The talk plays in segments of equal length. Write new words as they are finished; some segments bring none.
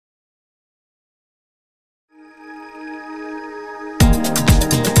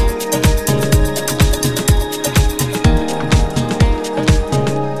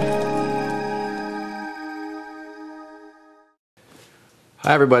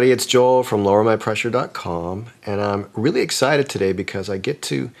Hi everybody, it's Joel from lowermypressure.com, and I'm really excited today because I get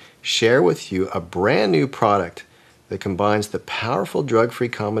to share with you a brand new product that combines the powerful drug-free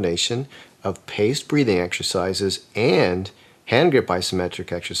combination of paced breathing exercises and hand grip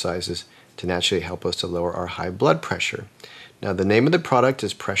isometric exercises to naturally help us to lower our high blood pressure. Now the name of the product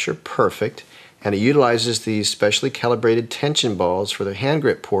is Pressure Perfect, and it utilizes these specially calibrated tension balls for the hand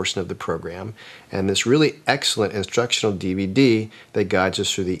grip portion of the program and this really excellent instructional DVD that guides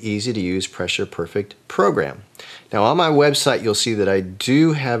us through the easy-to-use Pressure Perfect program. Now on my website you'll see that I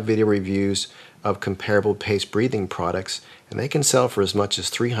do have video reviews of comparable paced breathing products, and they can sell for as much as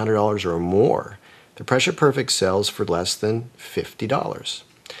 $300 or more. The Pressure Perfect sells for less than $50.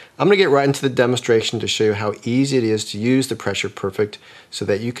 I'm going to get right into the demonstration to show you how easy it is to use the Pressure Perfect so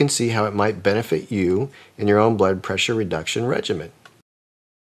that you can see how it might benefit you in your own blood pressure reduction regimen.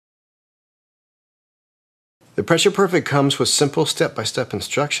 The Pressure Perfect comes with simple step-by-step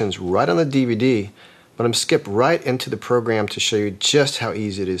instructions right on the DVD, but I'm skipped right into the program to show you just how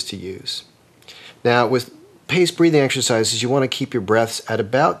easy it is to use. Now with paced breathing exercises, you want to keep your breaths at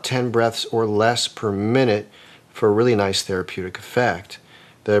about 10 breaths or less per minute for a really nice therapeutic effect.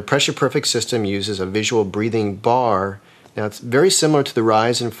 The Pressure Perfect system uses a visual breathing bar. Now it's very similar to the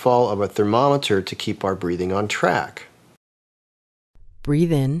rise and fall of a thermometer to keep our breathing on track.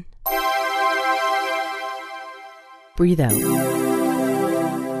 Breathe in. Breathe out.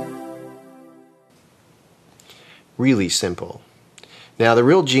 Really simple. Now the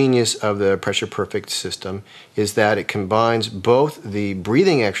real genius of the Pressure Perfect system is that it combines both the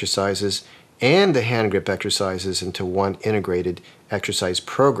breathing exercises and the hand grip exercises into one integrated exercise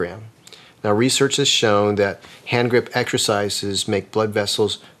program. Now research has shown that hand grip exercises make blood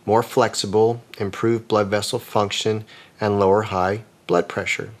vessels more flexible, improve blood vessel function, and lower high blood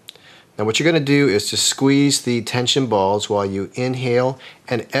pressure. Now what you're going to do is to squeeze the tension balls while you inhale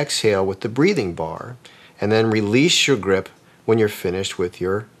and exhale with the breathing bar, and then release your grip when you're finished with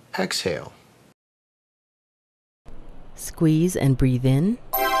your exhale. Squeeze and breathe in.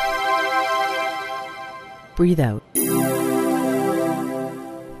 Breathe out.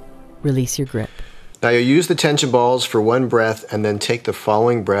 Release your grip. Now you'll use the tension balls for one breath and then take the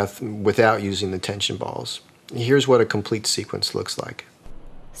following breath without using the tension balls. Here's what a complete sequence looks like.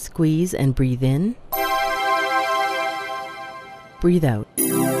 Squeeze and breathe in. Breathe out.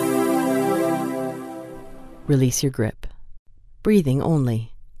 Release your grip. Breathing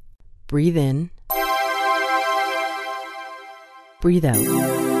only. Breathe in. Breathe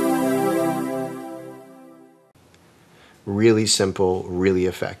out. Really simple, really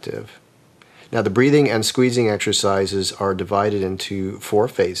effective. Now the breathing and squeezing exercises are divided into 4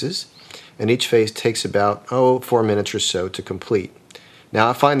 phases, and each phase takes about 4 minutes or so to complete.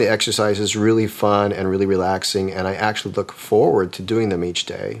 Now I find the exercises really fun and really relaxing, and I actually look forward to doing them each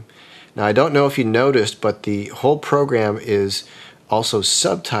day. Now I don't know if you noticed, but the whole program is also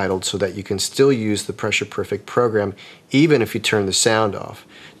subtitled so that you can still use the Pressure Perfect program even if you turn the sound off.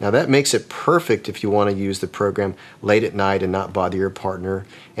 Now that makes it perfect if you want to use the program late at night and not bother your partner,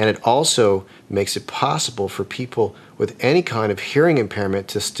 and it also makes it possible for people with any kind of hearing impairment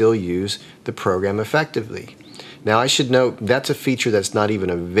to still use the program effectively. Now I should note that's a feature that's not even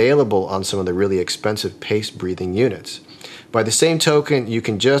available on some of the really expensive paced breathing units. By the same token, you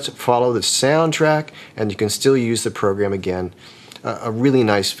can just follow the soundtrack and you can still use the program again. A really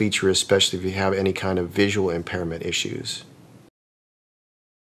nice feature, especially if you have any kind of visual impairment issues.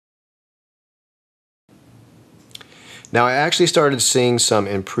 Now I actually started seeing some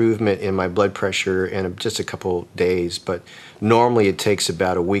improvement in my blood pressure in just a couple days, but normally it takes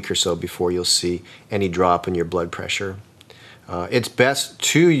about a week or so before you'll see any drop in your blood pressure. It's best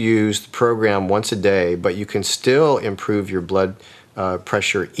to use the program once a day, but you can still improve your blood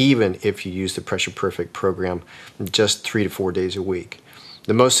pressure even if you use the Pressure Perfect program just 3 to 4 days a week.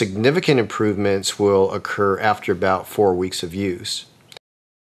 The most significant improvements will occur after about 4 weeks of use.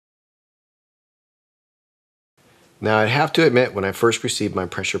 Now I'd have to admit, when I first received my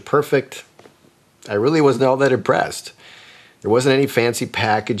Pressure Perfect, I really wasn't all that impressed. There wasn't any fancy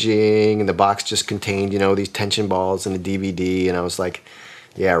packaging, and the box just contained, these tension balls and a DVD, and I was like,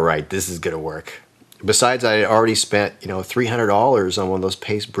 yeah, right, this is gonna work. Besides, I had already spent, $300 on one of those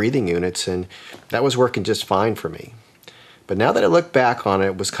paced breathing units, and that was working just fine for me. But now that I look back on it,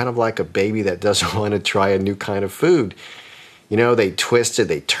 it was kind of like a baby that doesn't want to try a new kind of food. They twist it,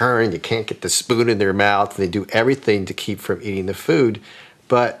 they turn, you can't get the spoon in their mouth, and they do everything to keep from eating the food.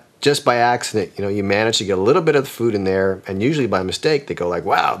 But just by accident, you manage to get a little bit of the food in there, and usually by mistake, they go like,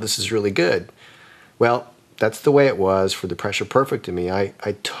 wow, this is really good. Well, that's the way it was for the Pressure Perfect to me. I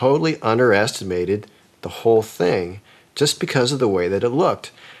totally underestimated the whole thing just because of the way that it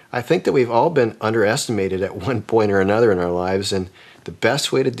looked. I think that we've all been underestimated at one point or another in our lives, and the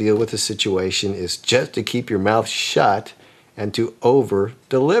best way to deal with the situation is just to keep your mouth shut and to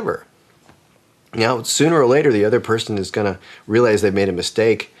over-deliver. Now, sooner or later, the other person is going to realize they've made a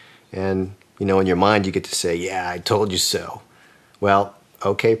mistake, and in your mind you get to say, yeah, I told you so. Well,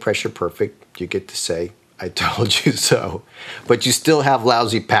 okay, Pressure Perfect, you get to say, I told you so, but you still have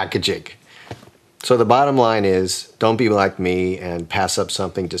lousy packaging. So the bottom line is, don't be like me and pass up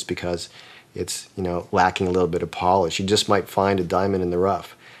something just because it's, lacking a little bit of polish. You just might find a diamond in the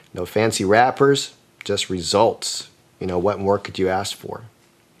rough. No fancy wrappers, just results. What more could you ask for?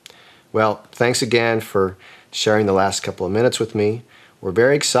 Well, thanks again for sharing the last couple of minutes with me. We're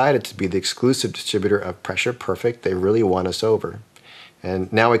very excited to be the exclusive distributor of Pressure Perfect. They really won us over.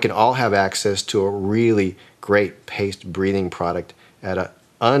 And now we can all have access to a really great paste breathing product at an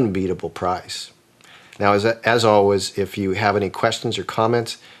unbeatable price. Now, as always, if you have any questions or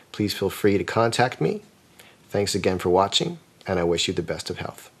comments, please feel free to contact me. Thanks again for watching, and I wish you the best of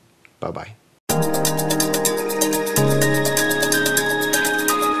health. Bye-bye.